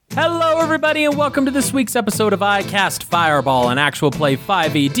Hello, everybody, and welcome to this week's episode of I Cast Fireball, an actual play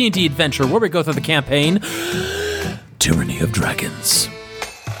 5e D&D adventure where we go through the campaign Tyranny of Dragons.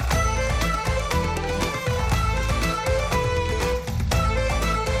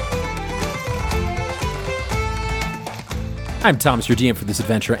 I'm Thomas, your DM for this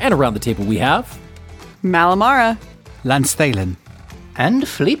adventure, and around the table we have... Malamara. Lance Thalen. And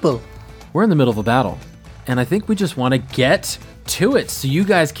Fleeple. We're in the middle of a battle, and I think we just want to get to it so you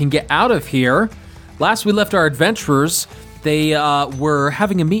guys can get out of here. Last we left our adventurers, they were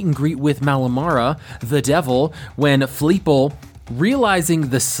having a meet and greet with Malamara, the devil, when Fleeple, realizing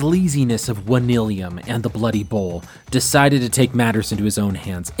the sleaziness of Wanilium and the Bloody Bowl, decided to take matters into his own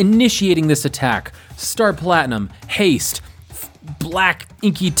hands, initiating this attack. Star Platinum, haste, black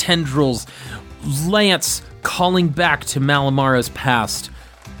inky tendrils, Lance calling back to Malamara's past.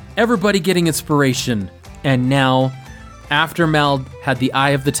 Everybody getting inspiration, and now, after Mal had the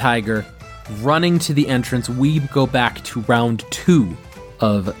Eye of the Tiger, running to the entrance, we go back to round 2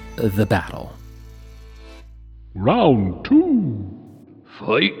 of the battle. Round 2.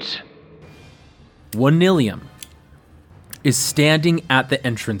 Fight. Wanilium is standing at the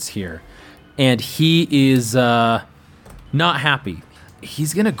entrance here, and he is not happy.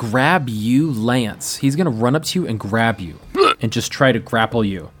 He's going to grab you, Lance. He's going to run up to you and grab you and just try to grapple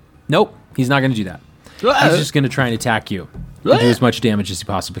you. Nope, he's not going to do that. He's just going to try and attack you and do as much damage as he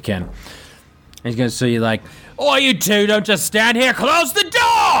possibly can. And he's going to say, like, "Oh, you two, don't just stand here. Close the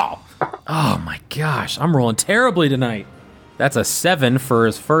door!" Oh, my gosh. I'm rolling terribly tonight. That's a 7 for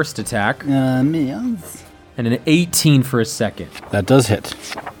his first attack. And an 18 for his second. That does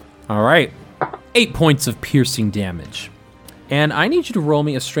hit. All right. 8 points of piercing damage. And I need you to roll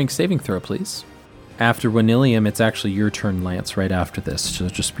me a strength saving throw, please. After Wanilium, it's actually your turn, Lance, right after this, so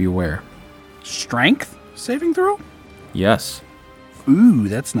just be aware. Strength saving throw? Yes. Ooh,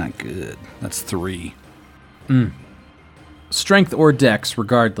 that's not good. That's 3. Strength or dex,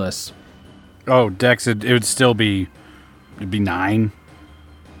 regardless. Oh, Dex, it would still be... It'd be 9.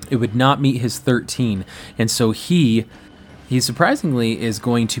 It would not meet his 13. And so he surprisingly is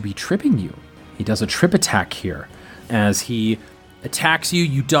going to be tripping you. He does a trip attack here. As he attacks you,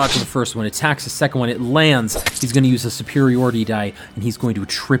 you dodge the first one. Attacks the second one. It lands. He's going to use a superiority die, and he's going to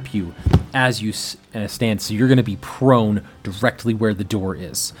trip you as you stand. So you're going to be prone directly where the door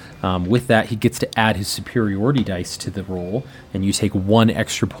is. With that, he gets to add his superiority dice to the roll, and you take 1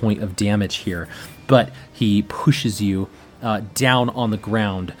 extra point of damage here. But he pushes you down on the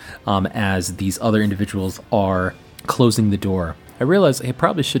ground as these other individuals are closing the door. I realize I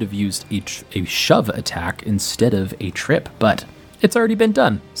probably should have used a shove attack instead of a trip, but it's already been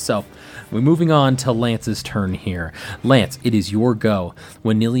done. So we're moving on to Lance's turn here. Lance, it is your go.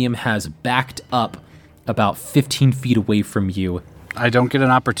 Wanilium has backed up about 15 feet away from you. I don't get an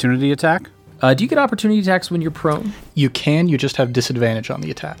opportunity attack? Do you get opportunity attacks when you're prone? You can, you just have disadvantage on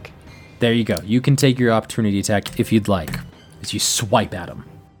the attack. There you go. You can take your opportunity attack if you'd like, as you swipe at him.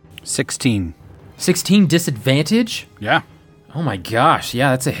 16. 16 disadvantage? Yeah. Oh my gosh,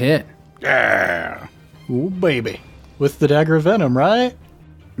 yeah, that's a hit. Yeah. Ooh, baby. With the Dagger of Venom, right?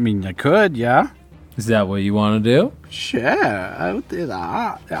 I mean, I could, yeah. Is that what you want to do? Sure, I would do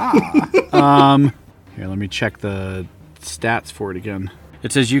that. Yeah. Here, let me check the stats for it again.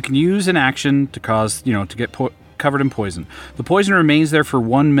 It says you can use an action to cause, to get covered in poison. The poison remains there for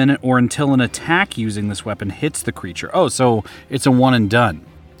 1 minute or until an attack using this weapon hits the creature. Oh, so it's a one and done.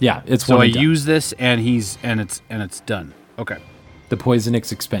 Yeah, it's so one I and done. use this and it's done. Okay. The poison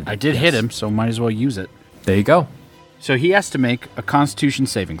is expended. I did hit him, so might as well use it. There you go. So he has to make a Constitution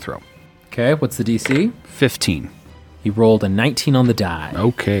saving throw. Okay, what's the DC? 15. He rolled a 19 on the die.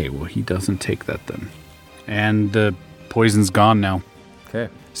 Okay, well, he doesn't take that then. And the poison's gone now. Okay.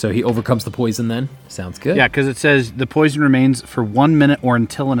 So he overcomes the poison then? Sounds good. Yeah, because it says the poison remains for 1 minute or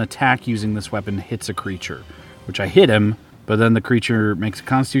until an attack using this weapon hits a creature, which I hit him, but then the creature makes a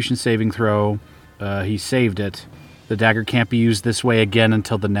Constitution saving throw. He saved it. The dagger can't be used this way again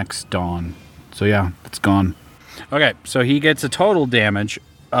until the next dawn. So yeah, it's gone. Okay, so he gets a total damage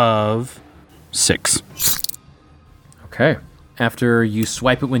of 6. Okay. After you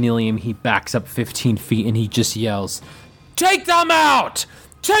swipe at Wanilium, he backs up 15 feet and he just yells, "Take them out!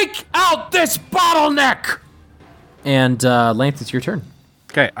 Take out this bottleneck!" And Lance, it's your turn.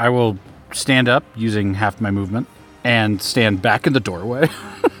 Okay, I will stand up using half my movement and stand back in the doorway.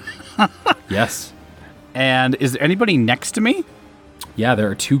 Yes. And is there anybody next to me? Yeah,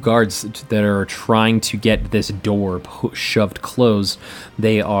 there are 2 guards that are trying to get this door shoved closed.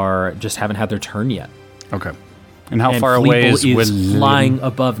 They are just haven't had their turn yet. Okay. And how and far away is Fleeple Winillium? flying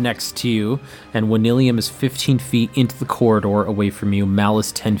above next to you, and Winillium is 15 feet into the corridor away from you. Mal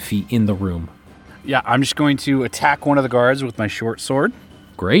is 10 feet in the room. Yeah, I'm just going to attack one of the guards with my short sword.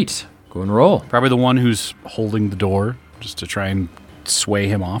 Great. Go and roll. Probably the one who's holding the door, just to try and sway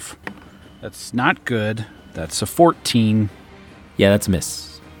him off. That's not good. That's a 14. Yeah, that's a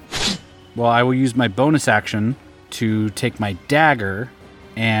miss. Well, I will use my bonus action to take my dagger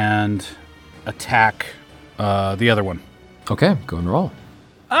and attack the other one. Okay, go and roll.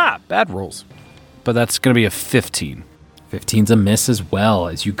 Bad rolls. But that's going to be a 15. 15's a miss as well.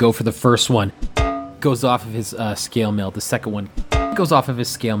 As you go for the first one, goes off of his scale mail. The second one goes off of his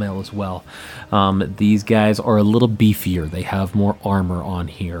scale mail as well. These guys are a little beefier. They have more armor on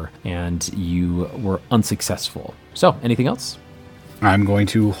here, and you were unsuccessful. So, anything else? I'm going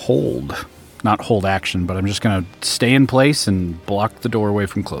to hold. Not hold action, but I'm just going to stay in place and block the doorway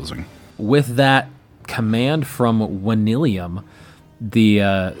from closing. With that command from Winillium,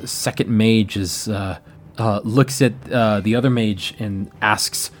 the second mage looks at the other mage and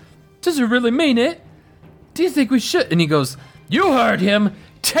asks, "Does it really mean it? Do you think we should?" And he goes, "You heard him.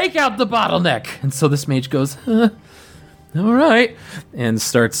 Take out the bottleneck." And so this mage goes, "All right," and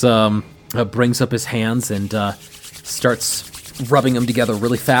starts brings up his hands and starts rubbing them together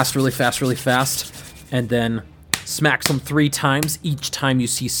really fast, and then smacks them 3 times. Each time you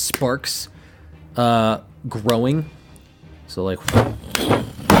see sparks growing. So like,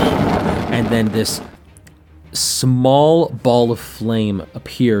 and then this small ball of flame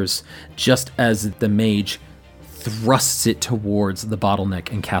appears just as the mage thrusts it towards the bottleneck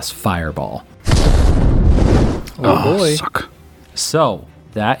and casts Fireball. Oh boy. Suck. So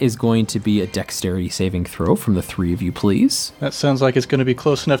that is going to be a dexterity saving throw from the 3 of you, please. That sounds like it's going to be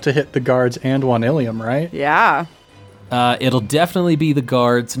close enough to hit the guards and Winillium, right? Yeah. It'll definitely be the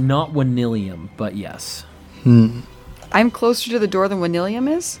guards, not Winillium, but yes. I'm closer to the door than Winillium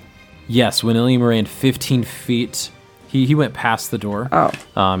is? Yes, Winillium ran 15 feet. He went past the door. Oh.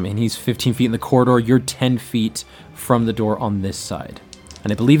 And he's 15 feet in the corridor. You're 10 feet from the door on this side.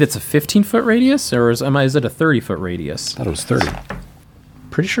 And I believe it's a 15-foot radius, or is it a 30-foot radius? I thought it was 30.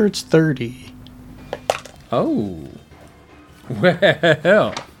 Pretty sure it's 30. Oh.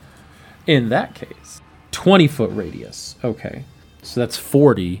 Well, in that case, 20-foot radius. Okay. So that's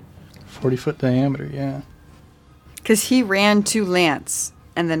 40. 40-foot diameter, yeah. Because he ran to Lance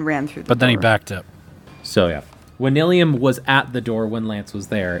and then ran through the But then he door. backed up. So, yeah. Winillium was at the door when Lance was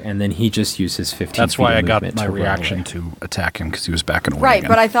there, and then he just used his 15 That's feet why of I got movement my to run reaction away. to attack him, because he was backing away Right, again.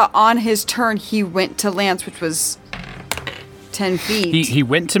 but I thought on his turn he went to Lance, which was 10 feet. He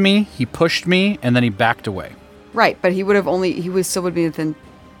went to me, he pushed me, and then he backed away. Right, but he would still be within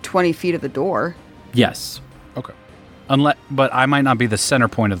 20 feet of the door. Yes. Okay. But I might not be the center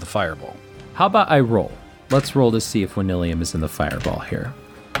point of the fireball. How about I roll? Let's roll to see if Winillium is in the fireball here.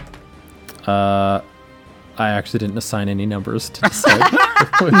 I actually didn't assign any numbers to decide.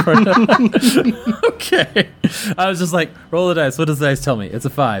 Okay. I was just like, roll the dice. What does the dice tell me? It's a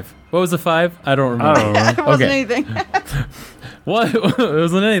 5. What was a 5? I don't remember. It wasn't Okay. anything. What? It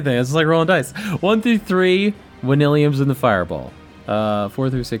wasn't anything. It's just like rolling dice. 1 through 3, Winillium's in the fireball. 4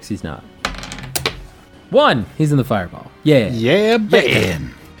 through 6, he's not. 1, he's in the fireball. Yeah. Yeah, baby.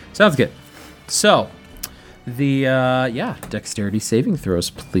 Sounds good. So, the, dexterity saving throws,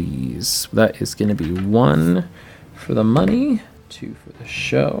 please. That is going to be 1 for the money, 2 for the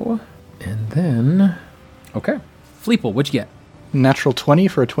show, and then, okay. Fleeple, what'd you get? Natural 20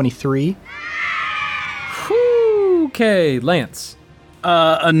 for a 23. Whew, okay, Lance.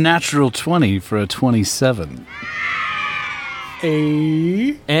 A natural 20 for a 27.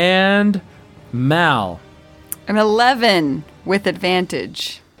 And Mal. An 11 with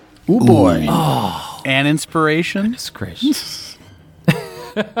advantage. Ooh, boy. And inspiration? Goodness gracious.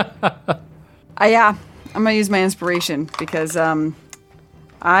 Yeah, I'm going to use my inspiration because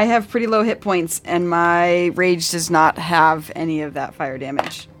I have pretty low hit points and my rage does not have any of that fire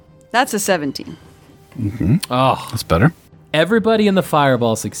damage. That's a 17. Oh, That's better. everybody in the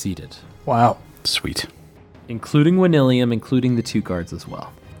fireball succeeded, Wow. Sweet. including Winillium, including the 2 guards as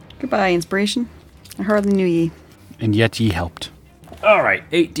well. Goodbye, inspiration. I hardly knew ye. And yet ye helped. All right,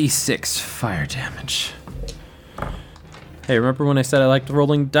 8d6 fire damage. Hey, remember when I said I liked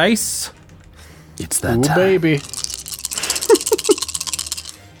rolling dice? It's that Ooh, time. baby.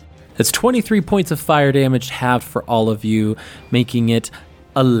 That's 23 points of fire damage halved for all of you, making it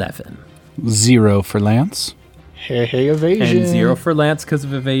 11. 0 for Lance. Hey, evasion. And 0 for Lance because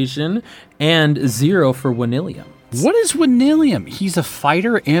of evasion, and 0 for Winillium. What is Winillium? He's a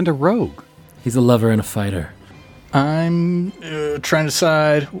fighter and a rogue. He's a lover and a fighter. I'm trying to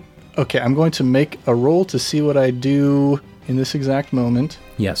decide Okay, I'm going to make a roll to see what I do in this exact moment.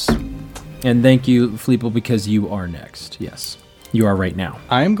 Yes. And thank you, Fleeple, because you are next. Yes. You are right now.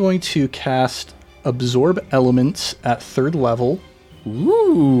 I'm going to cast Absorb Elements at 3rd level.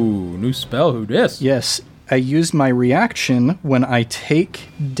 Ooh, new spell. Who dis? Yes, I use my reaction when I take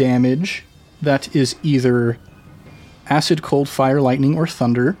damage that is either acid, cold, fire, lightning, or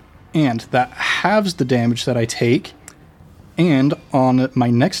thunder, and that halves the damage that I take. And on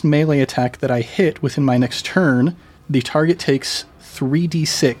my next melee attack that I hit within my next turn, the target takes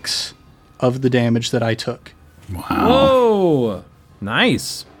 3d6 of the damage that I took. Whoa!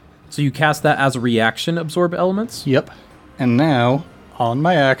 Nice. So you cast that as a reaction, Absorb Elements? Yep. And now, on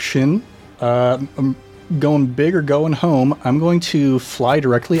my action, I'm going big or going home, I'm going to fly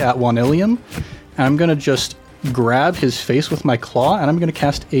directly at Wanillium, and I'm going to just grab his face with my claw, and I'm going to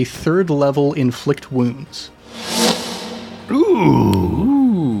cast a 3rd level Inflict Wounds.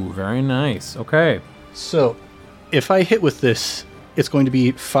 Ooh, very nice. Okay. So, if I hit with this, it's going to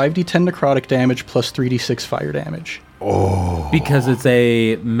be 5d10 necrotic damage plus 3d6 fire damage. Because it's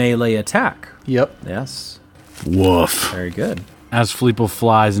a melee attack. Yep. Yes. Woof. Very good. As Fleeple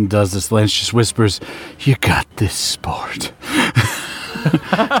flies and does this, Lance just whispers, "You got this, sport."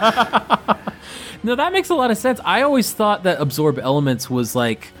 No, that makes a lot of sense. I always thought that Absorb Elements was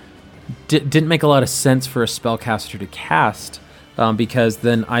like didn't make a lot of sense for a spellcaster to cast, because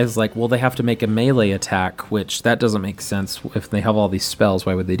then I was like, well, they have to make a melee attack, which that doesn't make sense. If they have all these spells,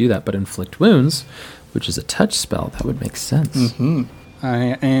 why would they do that? But Inflict Wounds, which is a touch spell, that would make sense. Mm-hmm.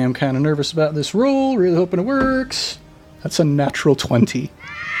 I am kind of nervous about this roll, really hoping it works. That's a natural 20.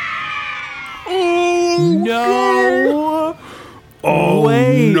 No! Oh,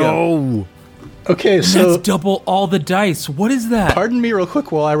 Way. no. Okay, so That's double all the dice. What is that? pardon me real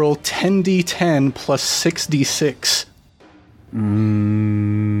quick while I roll 10d10 plus 6d6.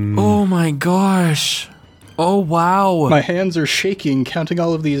 Oh my gosh. Oh wow. My hands are shaking counting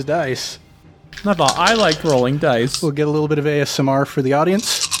all of these dice. I thought I liked rolling dice. We'll get a little bit of ASMR for the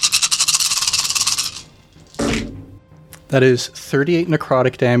audience. That is 38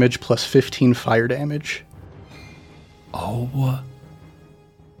 necrotic damage plus 15 fire damage. Oh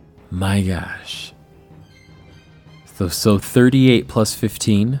my gosh. So 38 plus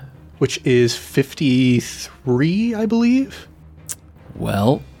 15. Which is 53, I believe.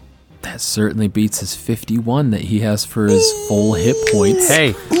 Well, that certainly beats his 51 that he has for his full hit points.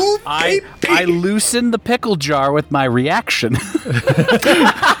 Hey, I loosened the pickle jar with my reaction.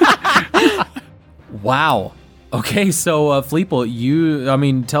 Wow. Okay, so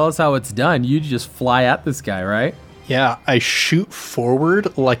Fleeple, tell us how it's done. You just fly at this guy, right? Yeah, I shoot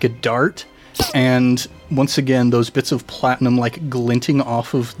forward like a dart, and once again, those bits of platinum like glinting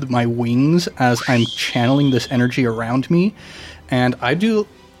off of my wings as I'm channeling this energy around me. And I do,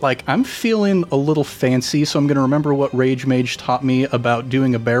 I'm feeling a little fancy, so I'm going to remember what Rage Mage taught me about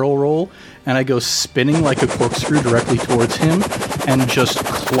doing a barrel roll, and I go spinning like a corkscrew directly towards him, and just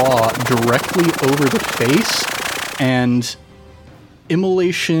claw directly over the face, and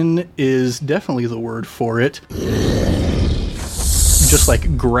immolation is definitely the word for it. Just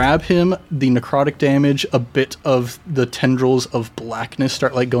grab him, the necrotic damage, a bit of the tendrils of blackness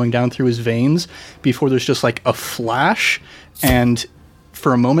start going down through his veins before there's just a flash, and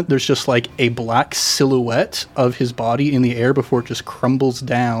for a moment there's just a black silhouette of his body in the air before it just crumbles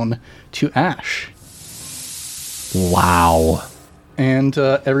down to ash. Wow. And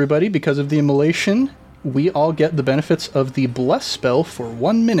everybody, because of the immolation, we all get the benefits of the Bless spell for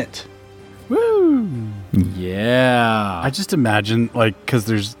 1 minute. Woo! Yeah. I just imagine, because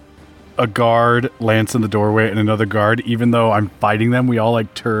there's a guard, Lance in the doorway, and another guard, even though I'm fighting them, we all,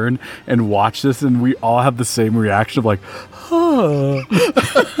 turn and watch this, and we all have the same reaction of, huh.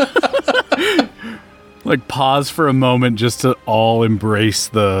 Pause for a moment just to all embrace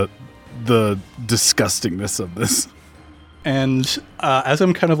the disgustingness of this. And as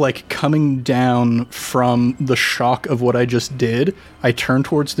I'm kind of coming down from the shock of what I just did, I turn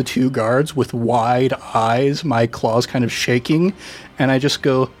towards the two guards with wide eyes, my claws kind of shaking, and I just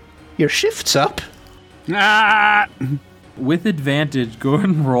go, "Your shift's up." Ah! With advantage, go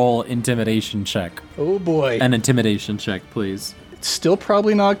and roll intimidation check. Oh boy. An intimidation check, please. It's still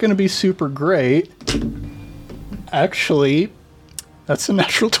probably not going to be super great. Actually, that's a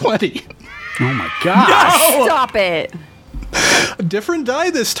natural 20. Oh my gosh! Stop it. A different die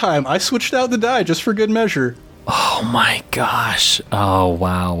this time. I switched out the die just for good measure. Oh my gosh. Oh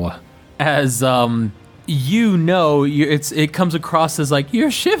wow. As it comes across as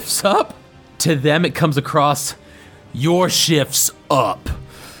your shift's up. To them it comes across, your shift's up.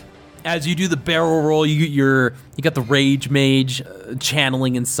 As you do the barrel roll, you got the rage mage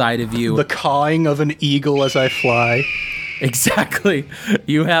channeling inside of you. The cawing of an eagle as I fly. Exactly.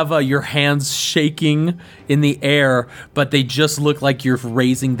 You have your hands shaking in the air, but they just look like you're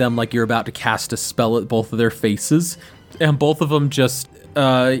raising them like you're about to cast a spell at both of their faces. And both of them just,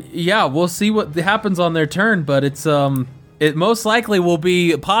 we'll see what happens on their turn, but it most likely will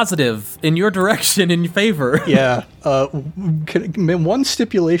be positive in your direction, in your favor. Yeah. One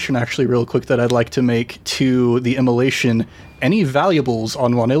stipulation, actually, real quick, that I'd like to make to the immolation. Any valuables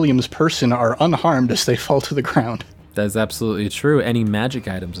on Wanilium's person are unharmed as they fall to the ground. That's absolutely true. Any magic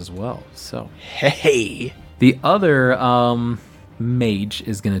items as well. So Hey. the other mage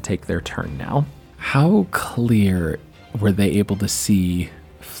is going to take their turn now. How clear were they able to see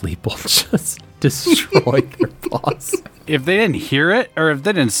Fleeple just destroy their boss? If they didn't hear it or if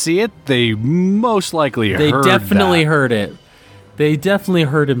they didn't see it, they most likely They heard definitely that. heard it. They definitely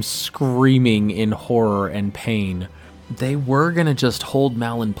heard him screaming in horror and pain. They were going to just hold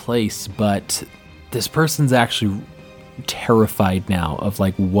Mal in place, but this person's actually terrified now of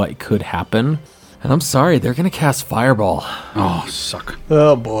like what could happen. And I'm sorry, they're going to cast Fireball. Oh, suck.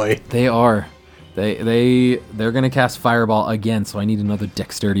 Oh, boy. They are. They're going to cast Fireball again, so I need another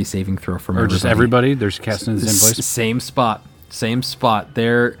dexterity saving throw from Or just everybody. They're just casting in the same place. Same spot.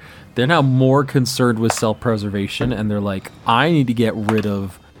 They're now more concerned with self-preservation, and they're like, I need to get rid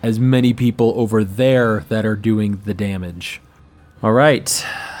of as many people over there that are doing the damage. All right,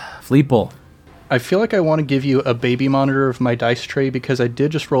 Fleeple. I feel like I want to give you a baby monitor of my dice tray because I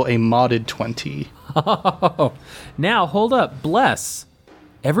did just roll a modded 20. Now, hold up. Bless.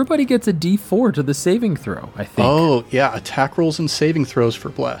 Everybody gets a D4 to the saving throw, I think. Oh, yeah. Attack rolls and saving throws for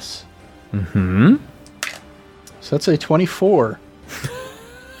Bless. Mm-hmm. So that's a 24.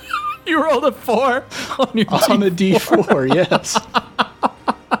 You rolled a 4 on your On a D4, yes.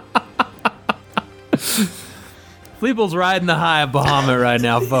 Fleeple's riding the high of Bahamut right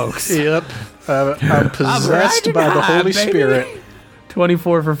now, folks. Yep. I'm possessed riding by the high, Holy baby. Spirit.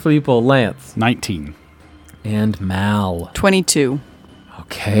 24 for Fleeple. Lance. 19. And Mal. 22.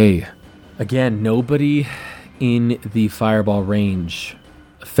 Okay. Again, nobody in the fireball range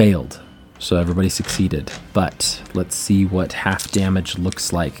failed. So everybody succeeded. But let's see what half damage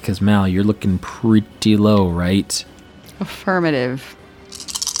looks like. Because Mal, you're looking pretty low, right? Affirmative.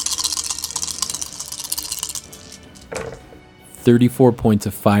 34 points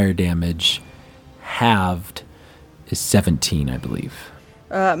of fire damage. Halved is 17, I believe.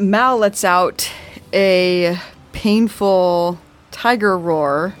 Mal lets out a painful tiger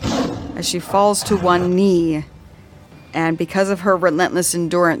roar as she falls to one knee. And because of her relentless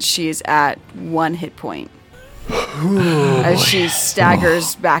endurance, she is at 1 hit point. As she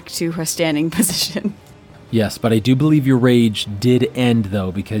staggers back to her standing position. Yes, but I do believe your rage did end,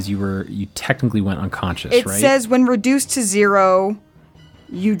 though, because you technically went unconscious, It right? says when reduced to 0,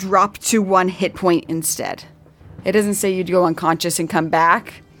 you drop to 1 hit point instead. It doesn't say you'd go unconscious and come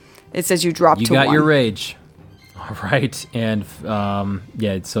back. It says you drop You to got 1. your rage. All right. And,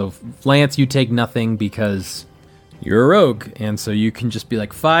 so Lance, you take nothing because you're a rogue. And so you can just be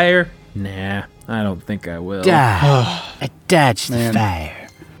like, fire? Nah, I don't think I will. I dodged Man. the fire.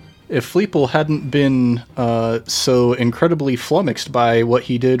 If Fleeple hadn't been so incredibly flummoxed by what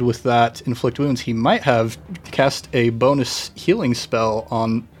he did with that inflict wounds, he might have cast a bonus healing spell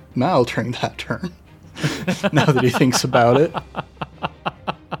on Mal during that turn. Now that he thinks about it.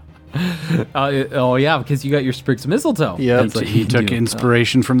 Yeah, because you got your Sprigs of Mistletoe. Yep. That's what He you can took do.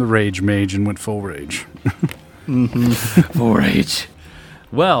 inspiration from the Rage Mage and went full rage. Full rage.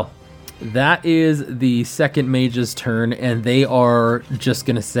 Well, that is the second mage's turn, and they are just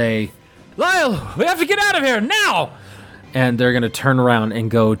going to say, Lyle, we have to get out of here now! And they're going to turn around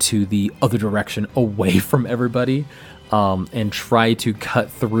and go to the other direction away from everybody and try to cut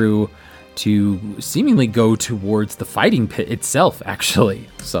through to seemingly go towards the fighting pit itself, actually.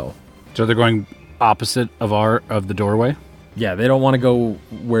 So So they're going opposite of the doorway? yeah, they don't want to go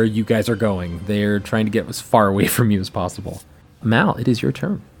where you guys are going. They're trying to get as far away from you as possible. Mal, it is your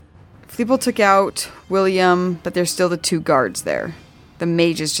turn. Fleeple took out William, but there's still the 2 guards there. The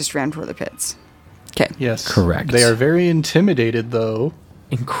mages just ran for the pits. Okay. Yes. Correct. They are very intimidated, though.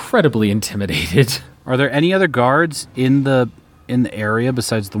 Incredibly intimidated. Are there any other guards in the area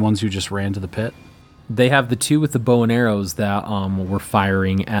besides the ones who just ran to the pit? They have the 2 with the bow and arrows that were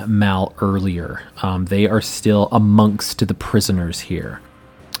firing at Mal earlier. They are still amongst the prisoners here.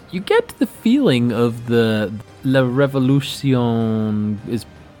 You get the feeling of the La Revolution is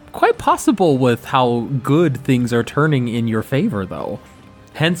quite possible with how good things are turning in your favor, though.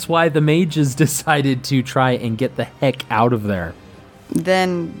 Hence why the mages decided to try and get the heck out of there.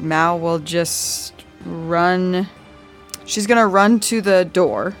 Then Mal will just run. She's going to run to the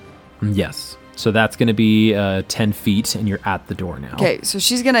door. Yes. So that's going to be 10 feet, and you're at the door now. Okay, so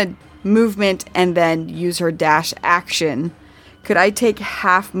she's going to movement and then use her dash action. Could I take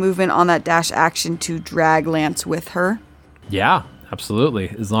half movement on that dash action to drag Lance with her? Yeah, absolutely.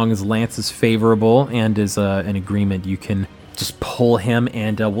 As long as Lance is favorable and is in agreement, you can just pull him,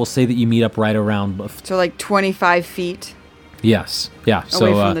 and we'll say that you meet up right around. So like 25 feet. Yes. Yeah.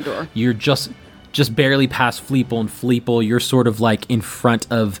 Away from the door. You're just barely past Fleeple, and Fleeple, you're sort of like in front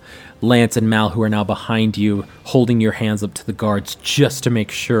of Lance and Mal, who are now behind you, holding your hands up to the guards just to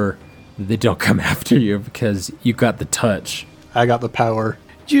make sure they don't come after you, because you got the touch. I got the power.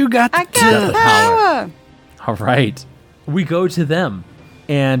 You got I got the power. All right. We go to them,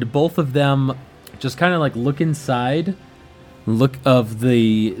 and both of them just kind of like look inside, look of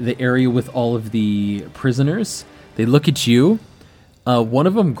the area with all of the prisoners. They look at you. One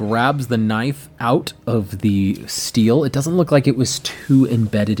of them grabs the knife out of the steel. It doesn't look like it was too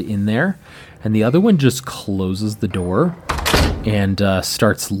embedded in there. And the other one just closes the door and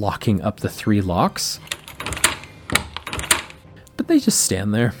starts locking up the 3 locks. But they just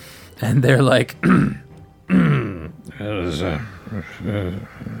stand there, and they're like, nothing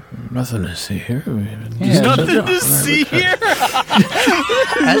to see here. Nothing to see here.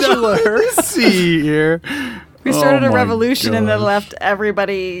 As you were. See here. We started Oh a my revolution and then gosh. left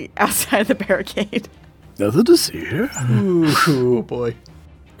everybody outside the barricade. Nothing to see here. Ooh, boy.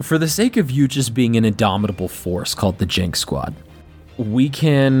 For the sake of you just being an indomitable force called the Jenk Squad, we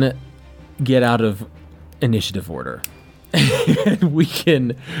can get out of initiative order. And we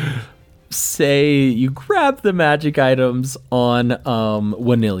can say you grab the magic items on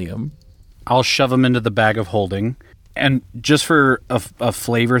Wanilium. I'll shove them into the bag of holding. And just for a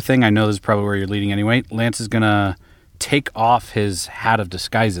flavor thing, I know this is probably where you're leading anyway, Lance is going to take off his hat of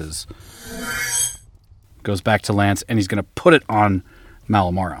disguises. Goes back to Lance, and he's going to put it on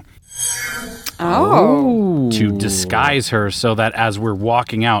Malamara Oh. to disguise her so that as we're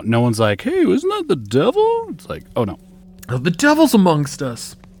walking out, no one's like, hey, isn't that the devil? It's like, oh, no. Oh, the devil's amongst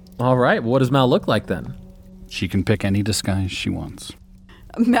us. All right, what does Mal look like then? She can pick any disguise she wants.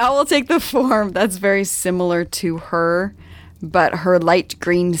 Mal will take the form that's very similar to her, but her light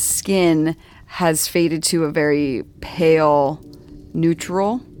green skin has faded to a very pale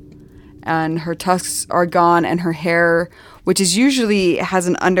neutral, and her tusks are gone, and her hair, which is usually has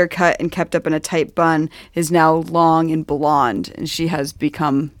an undercut and kept up in a tight bun, is now long and blonde, and she has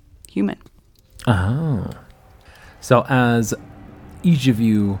become human. Oh. So as each of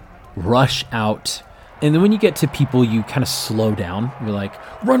you rush out, and then when you get to people, you kind of slow down. You're like,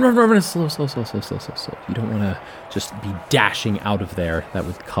 run, slow. You don't want to just be dashing out of there. That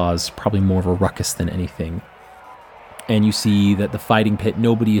would cause probably more of a ruckus than anything. And you see that the fighting pit,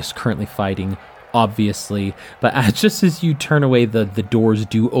 nobody is currently fighting, obviously. But just as you turn away, the doors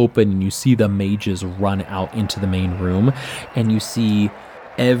do open, and you see the mages run out into the main room. And you see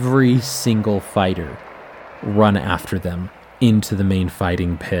every single fighter run after them into the main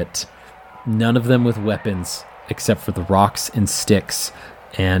fighting pit. None of them with weapons, except for the rocks and sticks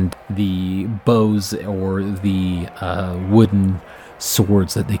and the bows or the wooden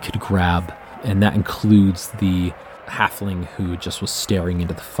swords that they could grab. And that includes the halfling who just was staring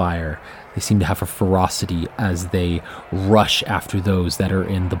into the fire. They seem to have a ferocity as they rush after those that are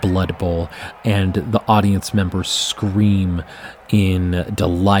in the blood bowl, and the audience members scream in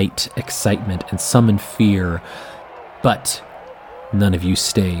delight, excitement, and some in fear. But none of you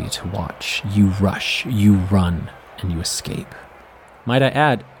stay to watch. You rush, you run, and you escape. Might I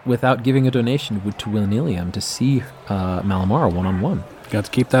add, without giving a donation to Wilnilium to see Malamara one-on-one. Got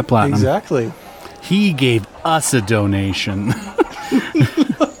to keep that platinum. Exactly. He gave us a donation.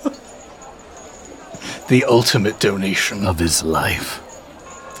 The ultimate donation. Of his life.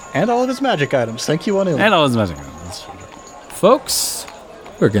 And all of his magic items. Thank you, Anil. And all his magic. Folks,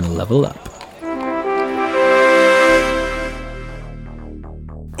 we're going to level up.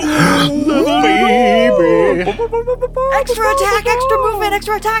 Extra attack, extra movement,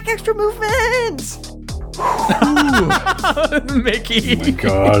 extra attack, extra movement! Mickey. Oh my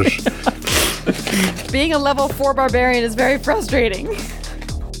gosh. Being a level 4 barbarian is very frustrating.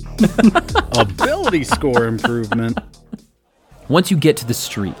 Ability score improvement. Once you get to the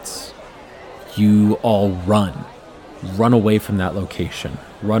streets, you all run. Run away from that location.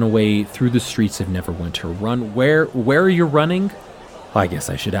 Run away through the streets of Neverwinter. Run. Where are you running? I guess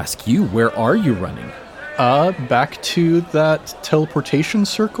I should ask you, where are you running? Back to that teleportation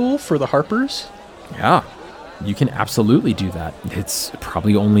circle for the Harpers. Yeah. You can absolutely do that. It's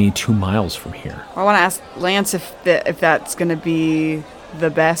probably only 2 miles from here. I want to ask Lance if that's going to be the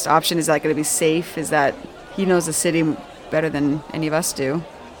best option. Is that going to be safe? Is that he knows the city better than any of us do?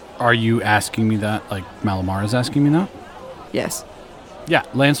 Are you asking me that? Like Malamara's asking me that? Yes. Yeah,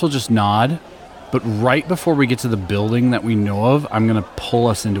 Lance will just nod. But right before we get to the building that we know of, I'm going to pull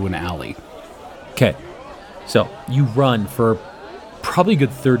us into an alley. Okay. So you run for probably a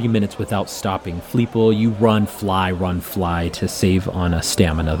good 30 minutes without stopping. Fleeple, you run, fly to save on a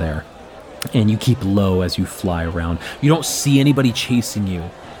stamina there. And you keep low as you fly around. You don't see anybody chasing you,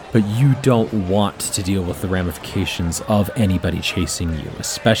 but you don't want to deal with the ramifications of anybody chasing you,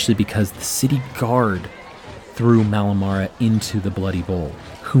 especially because the city guard threw Malamara into the Bloody Bowl.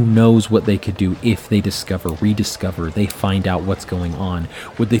 Who knows what they could do if they rediscover, they find out what's going on.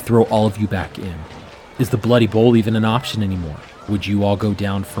 Would they throw all of you back in? Is the Bloody Bowl even an option anymore? Would you all go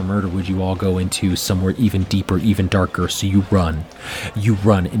down for murder? Would you all go into somewhere even deeper, even darker? So you run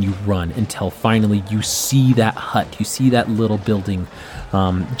and you run until finally you see that hut. You see that little building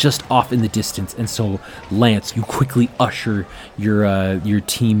just off in the distance. And so, Lance, you quickly usher your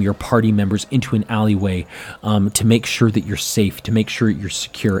team, your party members into an alleyway to make sure that you're safe, to make sure you're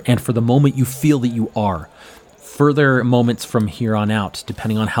secure. And for the moment you feel that you are, further moments from here on out,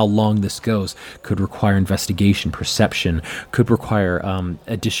 depending on how long this goes, could require investigation, perception, could require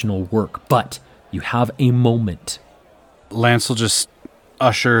additional work. But you have a moment. Lance will just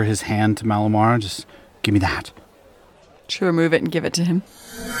usher his hand to Malamara. Just give me that. She'll remove it and give it to him.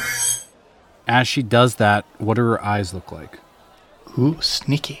 As she does that, what do her eyes look like? Ooh,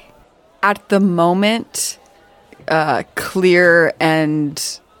 sneaky. At the moment, clear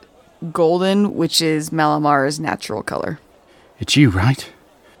and golden, which is Malamara's natural color. It's you, right?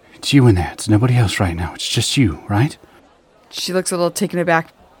 It's you in there. It's nobody else right now. It's just you, right? She looks a little taken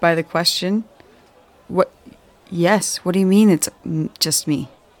aback by the question. What? Yes. What do you mean it's just me?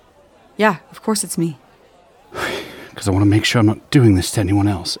 Yeah, of course it's me. Because I want to make sure I'm not doing this to anyone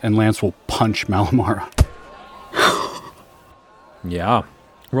else. And Lance will punch Malamara. Yeah.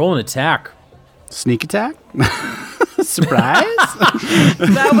 Roll an attack. Sneak attack? Surprise?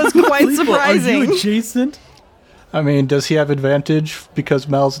 That was quite surprising. Are you adjacent? I mean, does he have advantage because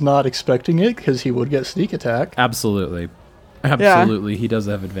Mal's not expecting it? Because he would get sneak attack. Absolutely. Absolutely. He does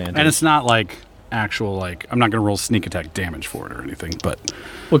have advantage. And it's not like actual, like, I'm not going to roll sneak attack damage for it or anything, but...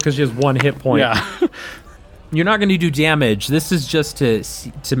 Well, because she has 1 hit point. Yeah. You're not going to do damage. This is just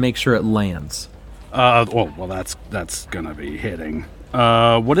to make sure it lands. Well, that's going to be hitting.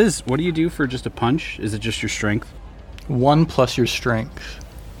 What do you do for just a punch? Is it just your strength? 1 plus your strength.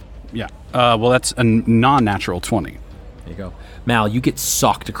 Yeah. Well, that's a non-natural 20. There you go. Mal, you get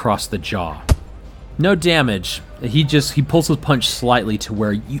socked across the jaw. No damage. He pulls his punch slightly to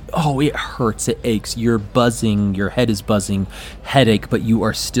where it hurts, it aches. You're buzzing, your head is buzzing, headache, but you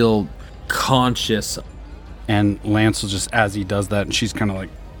are still conscious. And Lance will just, as he does that, and she's kind of like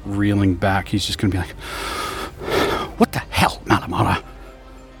reeling back, he's just going to be like, what the hell, Malamara?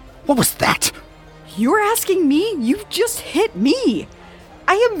 What was that? You're asking me? You just hit me.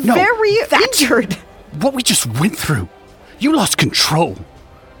 I am very injured. What we just went through. You lost control.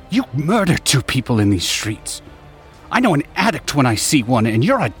 You murdered 2 people in these streets. I know an addict when I see one, and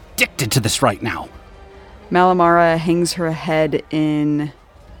you're addicted to this right now. Malamara hangs her head in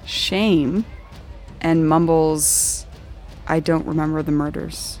shame and mumbles, I don't remember the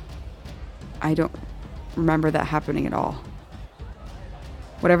murders. I don't remember that happening at all.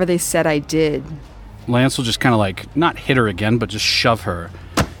 Whatever they said I did. Lance will just kind of like, not hit her again, but just shove her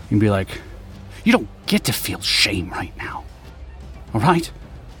and be like, you don't get to feel shame right now. All right?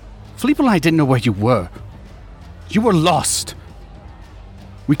 Fleeple and I didn't know where you were. You were lost.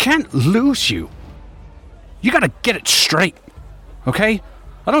 We can't lose you. You gotta get it straight, okay?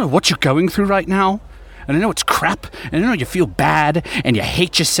 I don't know what you're going through right now, and I know it's crap, and I know you feel bad, and you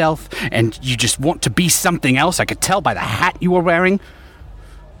hate yourself, and you just want to be something else. I could tell by the hat you were wearing.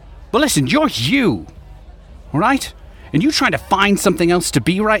 But listen, you're you, all right? And you trying to find something else to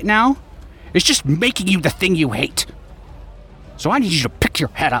be right now is just making you the thing you hate. So I need you to pick your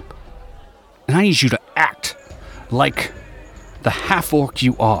head up, and I need you to act like the half-orc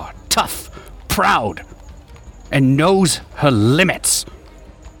you are, tough, proud, and knows her limits.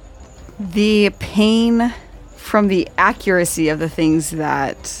 The pain from the accuracy of the things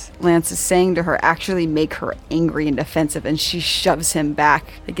that Lance is saying to her actually make her angry and defensive, and she shoves him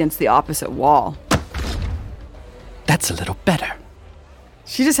back against the opposite wall. That's a little better.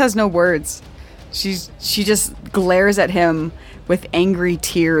 She just has no words. She just glares at him with angry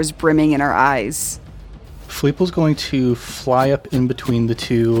tears brimming in her eyes. Fleeple's going to fly up in between the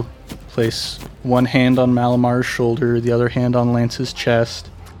two, place one hand on Malamar's shoulder, the other hand on Lance's chest.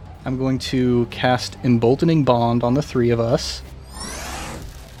 I'm going to cast Emboldening Bond on the three of us.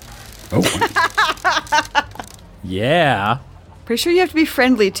 Oh. Yeah. Pretty sure you have to be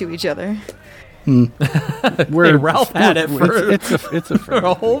friendly to each other. Hey, Ralph had it for, It's a for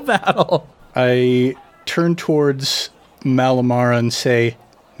a whole battle. I turn towards Malamara and say,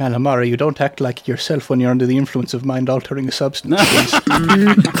 Malamara, you don't act like yourself when you're under the influence of mind-altering substances.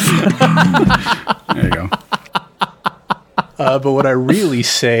 There you go. But what I really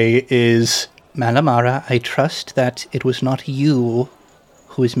say is, Malamara, I trust that it was not you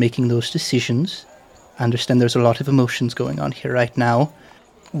who is making those decisions. I understand there's a lot of emotions going on here right now.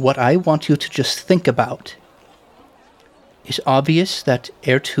 What I want you to just think about is obvious that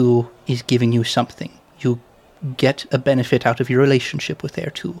Heir 2 is giving you something. You get a benefit out of your relationship with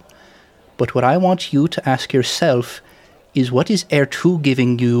Heir 2. But what I want you to ask yourself is, what is Heir 2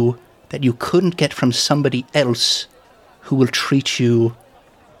 giving you that you couldn't get from somebody else who will treat you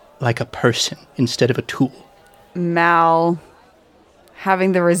like a person instead of a tool? Mal,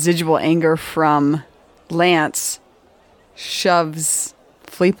 having the residual anger from Lance, shoves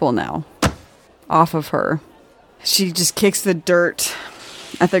Fleeple now off of her. She just kicks the dirt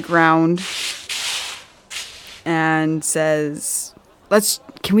at the ground and says,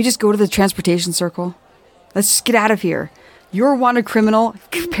 can we just go to the transportation circle? Let's just get out of here. You're a wanted criminal.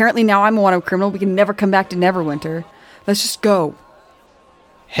 Apparently now I'm a wanted criminal. We can never come back to Neverwinter. Let's just go.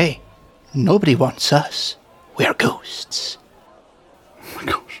 Hey, nobody wants us. We're ghosts. Oh my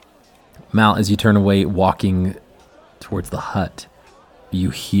gosh. Mal, as you turn away, walking towards the hut, you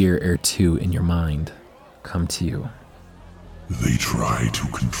hear Heir 2 in your mind come to you. They try to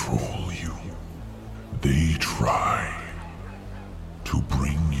control you. They try to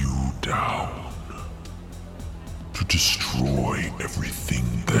bring you down. To destroy everything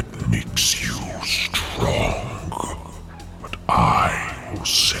that makes you strong. But I will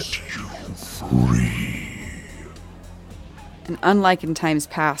set you free. And unlike in times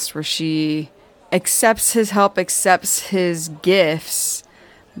past where she accepts his help, accepts his gifts,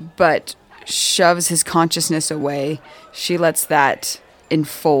 but shoves his consciousness away, she lets that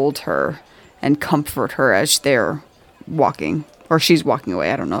enfold her and comfort her as they're walking. Or she's walking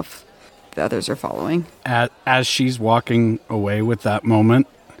away. I don't know if the others are following. As she's walking away with that moment,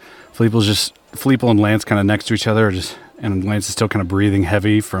 Fleeple and Lance kind of next to each other, and Lance is still kind of breathing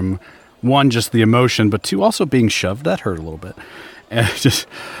heavy from, one, just the emotion, but two, also being shoved. That hurt a little bit. And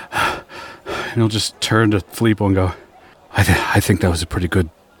he'll just turn to Fleeple and go, I think that was a pretty good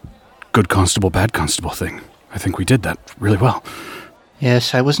constable, bad constable thing. I think we did that really well.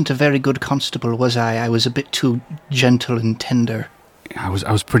 Yes, I wasn't a very good constable, was I? I was a bit too gentle and tender. I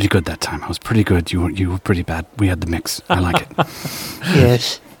was pretty good that time. I was pretty good. You were pretty bad. We had the mix. I like it.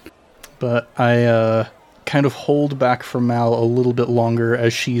 Yes. But I kind of hold back from Mal a little bit longer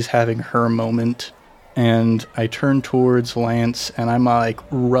as she's having her moment. And I turn towards Lance, and I'm like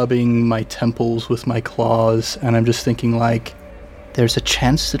rubbing my temples with my claws, and I'm just thinking like, there's a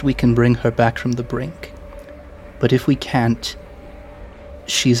chance that we can bring her back from the brink. But if we can't,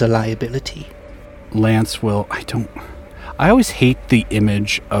 she's a liability. Lance will... I always hate the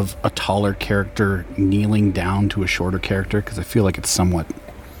image of a taller character kneeling down to a shorter character, because I feel like it's somewhat,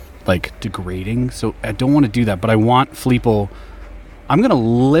 like, degrading. So I don't want to do that, but I want Fleeple... I'm going to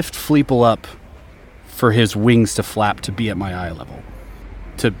lift Fleeple up for his wings to flap to be at my eye level.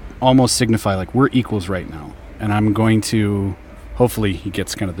 To almost signify, like, we're equals right now. And I'm going to... Hopefully he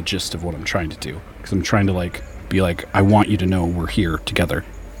gets kind of the gist of what I'm trying to do. Because I'm trying to, like, be like, I want you to know we're here together.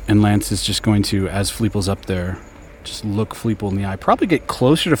 And Lance is just going to, as Fleeple's up there, just look Fleeple in the eye. Probably get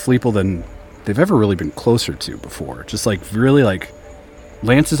closer to Fleeple than they've ever really been closer to before. Just, like, really, like...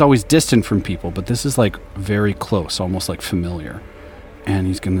 Lance is always distant from people, but this is, like, very close, almost, like, familiar. And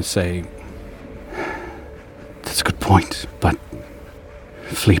he's going to say... That's a good point, but...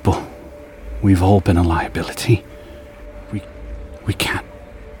 Fleeple, we've all been a liability. We can't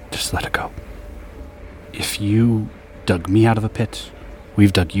just let it go. If you dug me out of a pit,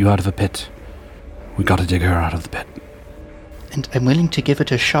 we've dug you out of a pit. We gotta dig her out of the pit. And I'm willing to give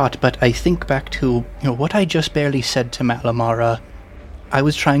it a shot, but I think back to, what I just barely said to Malamara. I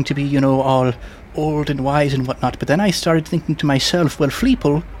was trying to be, all old and wise and whatnot, but then I started thinking to myself, well,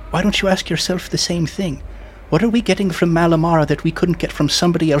 Fleeple, why don't you ask yourself the same thing? What are we getting from Malamara that we couldn't get from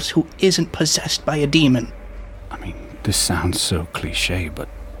somebody else who isn't possessed by a demon? I mean, this sounds so cliche, but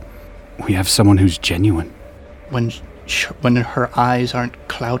we have someone who's genuine. When her eyes aren't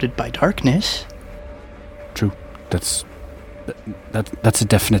clouded by darkness. True. That's a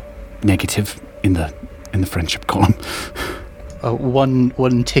definite negative in the friendship column.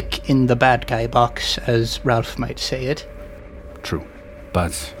 one tick in the bad guy box, as Ralph might say it. True.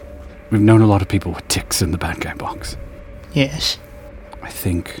 But we've known a lot of people with ticks in the bad guy box. Yes. I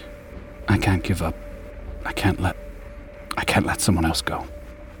think I can't give up. I can't let someone else go.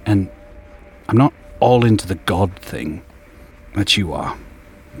 And I'm not all into the God thing that you are,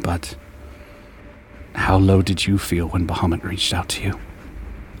 but how low did you feel when Bahamut reached out to you?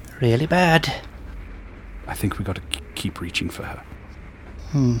 Really bad. I think we got to keep reaching for her.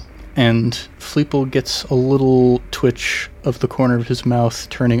 And Fleeple gets a little twitch of the corner of his mouth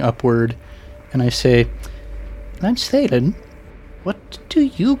turning upward, and I say, Lance Thalen, what do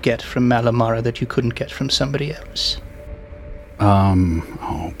you get from Malamara that you couldn't get from somebody else?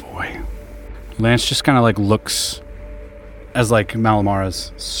 Oh boy. Lance just kind of like looks as like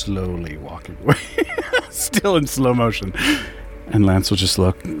Malamara's slowly walking away, still in slow motion. And Lance will just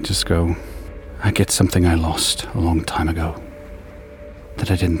go, I get something I lost a long time ago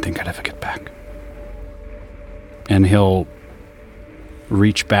that I didn't think I'd ever get back. And he'll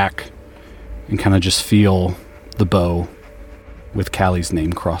reach back and kind of just feel the bow with Callie's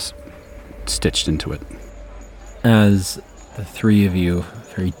name stitched into it. As the three of you,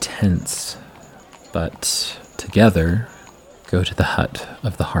 very tense, but together, go to the hut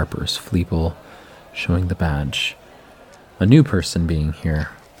of the Harpers, Fleeple showing the badge. A new person being here,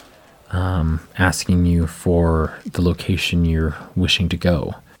 asking you for the location you're wishing to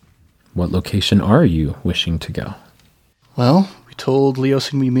go. What location are you wishing to go? Well, we told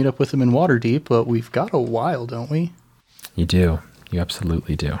Leosin we meet up with him in Waterdeep, but we've got a while, don't we? You do. You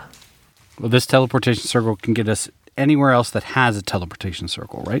absolutely do. Well, this teleportation circle can get us anywhere else that has a teleportation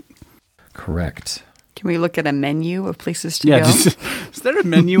circle, right? Correct. Can we look at a menu of places to Yeah, go? is there a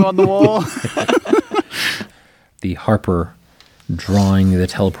menu on the wall? The Harper drawing the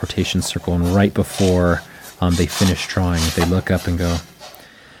teleportation circle, and right before they finish drawing, they look up and go,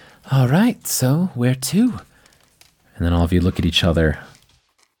 all right, so where to? And then all of you look at each other.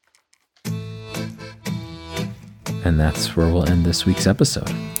 And that's where we'll end this week's episode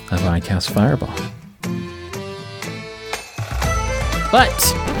of I Cast Fireball.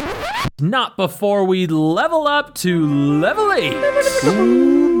 But not before we level up to level 8.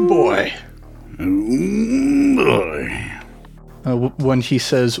 Ooh, boy. Boy. When he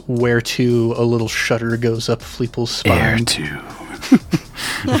says where to, a little shudder goes up Fleeple's spine. Air 2. That's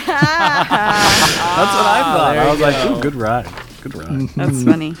what I thought. I was like, ooh, good ride. Good ride. That's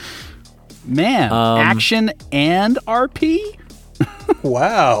funny. Man, action and RP?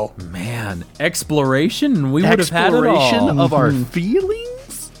 Wow. Man, exploration. We would have had it all. Exploration of our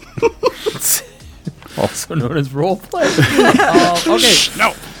feelings? Also known as roleplay. Okay.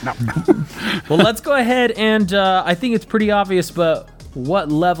 No. Well, let's go ahead and I think it's pretty obvious, but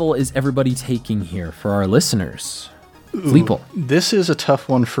what level is everybody taking here for our listeners? Fleeple. This is a tough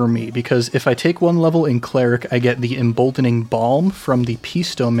one for me, because if I take one level in Cleric, I get the Emboldening Balm from the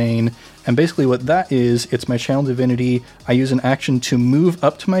Peace Domain, and basically what that is, it's my Channel Divinity. I use an action to move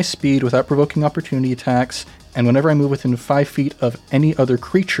up to my speed without provoking opportunity attacks, and whenever I move within 5 feet of any other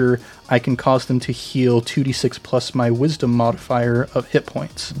creature, I can cause them to heal 2d6 plus my Wisdom modifier of hit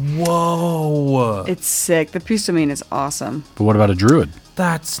points. Whoa. It's sick. The Peace Domain is awesome. But what about a druid?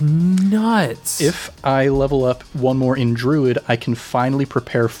 That's nuts. If I level up one more in Druid, I can finally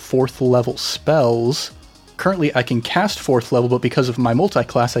prepare 4th level spells. Currently, I can cast 4th level, but because of my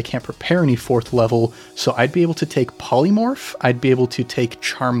multi-class, I can't prepare any 4th level, so I'd be able to take Polymorph, I'd be able to take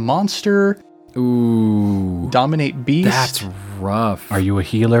Charm Monster, Ooh. Dominate Beast. That's rough. Are you a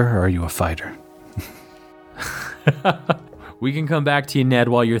healer or are you a fighter? We can come back to you, Ned,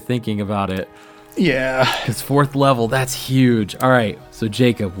 while you're thinking about it. Yeah. Because 4th level, that's huge. All right, so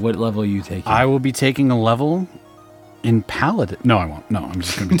Jacob, what level are you taking? I will be taking a level in Paladin. No, I won't. No, I'm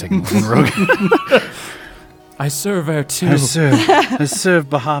just going to be taking a level in Rogue. I serve her too. I serve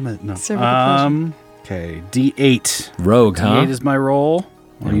Bahamut. No. Serve with a Okay, D8. Rogue, huh? D8 is my roll.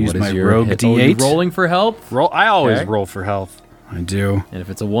 I'll And use what is my your Rogue hit? D8. Oh, you're rolling for help? Roll. I always Okay. roll for health. I do. And if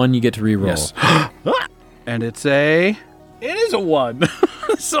it's a 1, you get to re-roll. Yes. And it is a 1.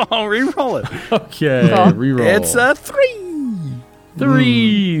 So I'll re-roll it. Okay, re-roll. It's a 3.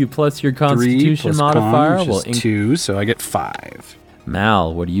 3 plus your 3 Constitution plus modifier con, will which is 2, so I get 5.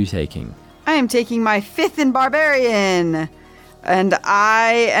 Mal, what are you taking? I am taking my 5th in Barbarian. And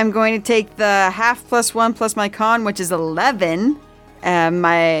I am going to take the half plus 1 plus my con, which is 11.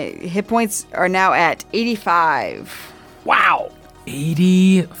 My hit points are now at 85. Wow.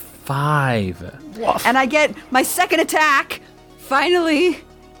 85. And I get my second attack, finally.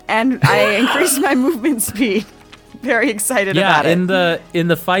 And I increase my movement speed. very excited Yeah, about it. in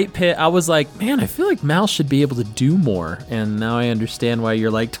the fight pit, I was like, man, I feel like Mal should be able to do more. And now I understand why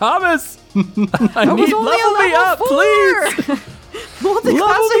you're like, Thomas, I was need only level a me up, level please. 4. Level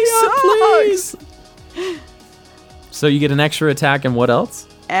Multi-classic me up, sucks. please. So you get an extra attack, and what else?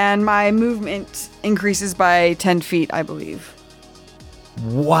 And my movement increases by 10 feet, I believe.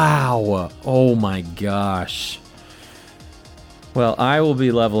 Wow. Oh my gosh. Well, I will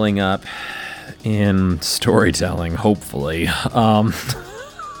be leveling up in storytelling, hopefully.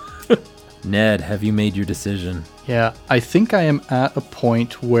 Ned, have you made your decision? Yeah, I think I am at a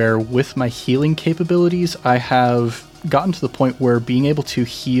point where with my healing capabilities, I have gotten to the point where being able to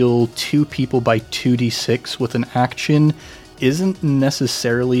heal 2 people by 2d6 with an action isn't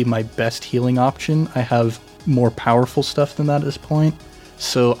necessarily my best healing option. I have more powerful stuff than that at this point.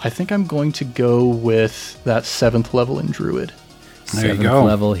 So I think I'm going to go with that 7th level in Druid. There you 7th go.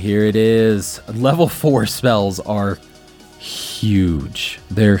 level, here it is. Level 4 spells are huge.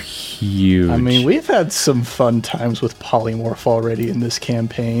 They're huge. I mean, we've had some fun times with Polymorph already in this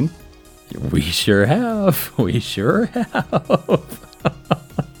campaign. We sure have. We sure have.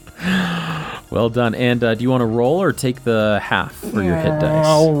 Well done. And do you want to roll or take the half for your hit dice?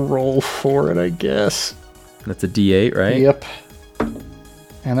 I'll roll for it, I guess. That's a D8, right? Yep.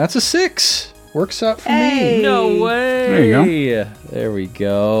 And that's a 6. Works out for me. No way. There you go. There we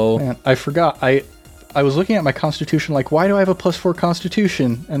go. Man, I forgot. I was looking at my constitution like, why do I have a +4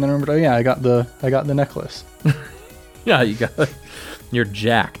 constitution? And then I remembered, oh yeah, I got the necklace. Yeah, you got. You're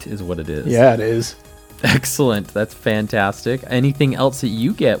jacked, is what it is. Yeah, it is. Excellent. That's fantastic. Anything else that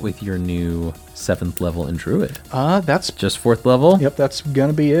you get with your new 7th level in Druid? That's Just 4th level? Yep, that's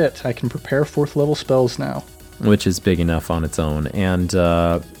gonna be it. I can prepare 4th level spells now. Which is big enough on its own. And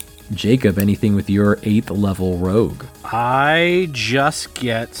Jacob, anything with your 8th level rogue? I just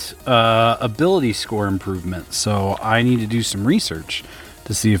get ability score improvement, so I need to do some research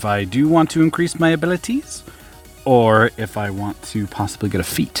to see if I do want to increase my abilities or if I want to possibly get a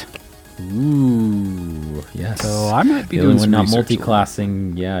feat. Ooh, yes. So I might be The doing only some one not research.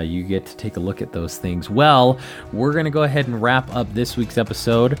 multi-classing, yeah, you get to take a look at those things. Well, we're going to go ahead and wrap up this week's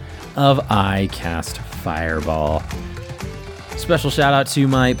episode of I Cast Fireball. Special shout out to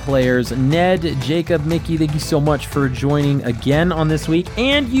my players, Ned, Jacob, Mickey. Thank you so much for joining again on this week.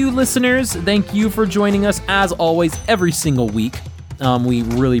 And you listeners, thank you for joining us as always every single week. We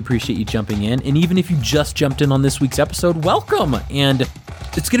really appreciate you jumping in. And even if you just jumped in on this week's episode, welcome. And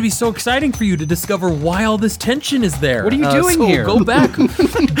it's going to be so exciting for you to discover why all this tension is there. What are you doing so here? Go back, go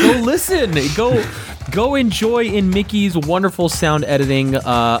listen, go enjoy in Mickey's wonderful sound editing.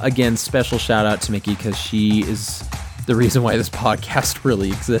 Again, special shout out to Mickey because she is the reason why this podcast really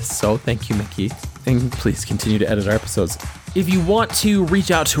exists. So thank you, Mickey. And please continue to edit our episodes. If you want to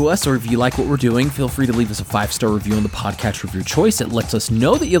reach out to us or if you like what we're doing, feel free to leave us a 5-star review on the podcast of your choice. It lets us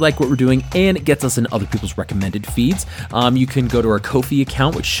know that you like what we're doing and it gets us in other people's recommended feeds. You can go to our Ko-fi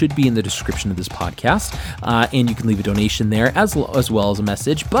account, which should be in the description of this podcast, and you can leave a donation there as well as a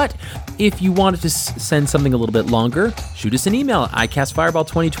message. But if you wanted to send something a little bit longer, shoot us an email at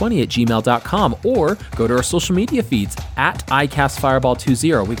icastfireball2020@gmail.com or go to our social media feeds at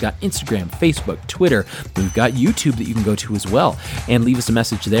icastfireball20. We've got Instagram, Facebook, Twitter. We've got YouTube that you can go to as well and leave us a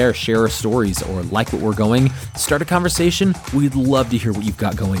message there, share our stories or like what we're going, start a conversation. We'd love to hear what you've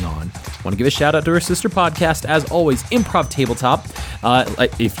got going on. Want to give a shout out to our sister podcast, as always, Improv Tabletop.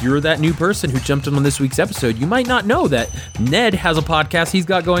 If you're that new person who jumped in on this week's episode, you might not know that Ned has a podcast he's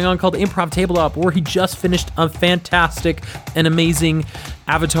got going on called Improv Tabletop, where he just finished a fantastic and amazing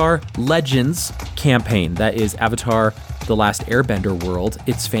Avatar Legends campaign. That is Avatar The Last Airbender world.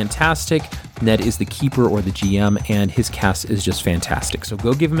 It's fantastic. Ned is the keeper or the GM, and his cast is just fantastic. So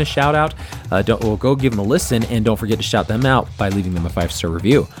go give him a shout out, go give him a listen, and don't forget to shout them out by leaving them a 5-star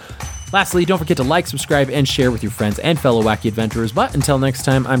review. Lastly, don't forget to like, subscribe, and share with your friends and fellow wacky adventurers. But until next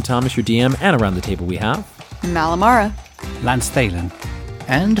time, I'm Thomas, your DM, and around the table we have Malamara. Lance Thalen.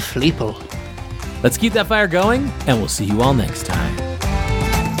 And Fleeple. Let's keep that fire going, and we'll see you all next time.